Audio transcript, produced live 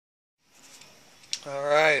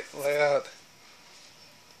Alright, layout.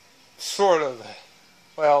 Sort of.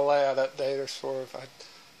 Well, layout update or sort of.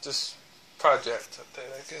 Just project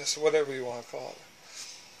update, I guess. Whatever you want to call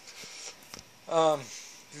it.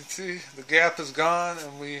 You see, the gap is gone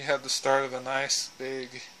and we have the start of a nice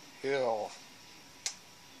big hill.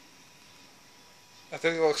 I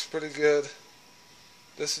think it looks pretty good.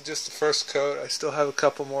 This is just the first coat. I still have a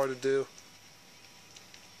couple more to do.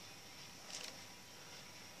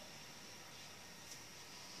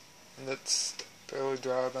 And it's fairly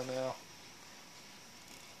dry by now.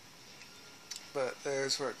 But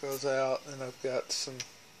there's where it goes out, and I've got some,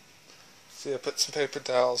 see, I put some paper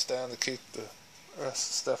towels down to keep the rest of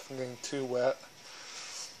the stuff from getting too wet.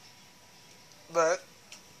 But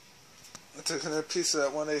I took another piece of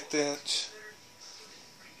that 1/8 inch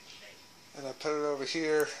and I put it over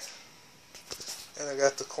here, and I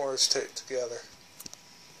got the corners taped together.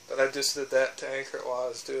 But I just did that to anchor it while I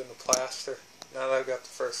was doing the plaster. Now that I've got the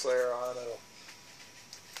first layer on, it'll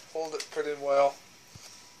hold it pretty well.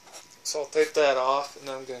 So I'll take that off, and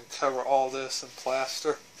then I'm going to cover all this in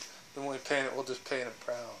plaster. Then when we paint it, we'll just paint it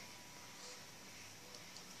brown.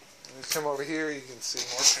 And you come over here, you can see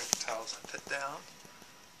more paper towels I put down.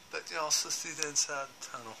 But you also see the inside of the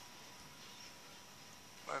tunnel,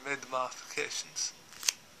 where I made the modifications.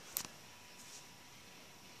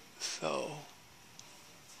 So,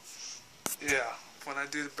 yeah, when I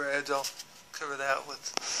do the bridge, I'll cover that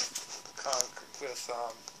with concrete, with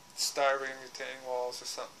styrene retaining walls or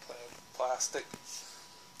something, plastic.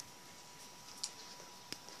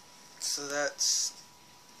 So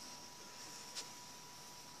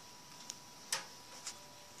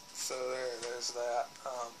there's that.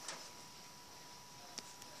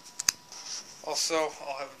 Also,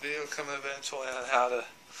 I'll have a video coming eventually on how to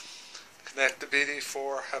connect the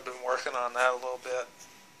BD4. I've been working on that a little bit.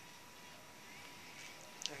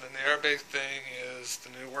 And then the other big thing is the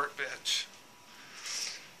new workbench.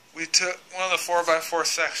 We took one of the 4x4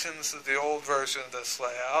 sections of the old version of this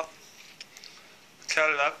layout, cut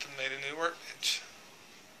it up, and made a new workbench.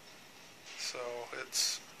 So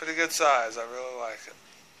it's pretty good size. I really like it.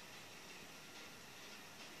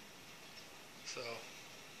 So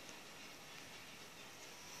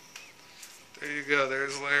there you go.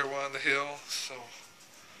 There's layer 1 of the hill. So,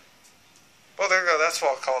 well, there you go. That's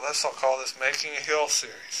what I'll call this. I'll call this Making a Hill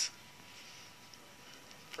series.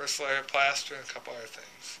 First layer of plaster and a couple other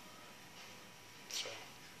things. So,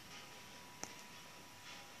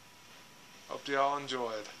 hope you all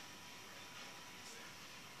enjoyed.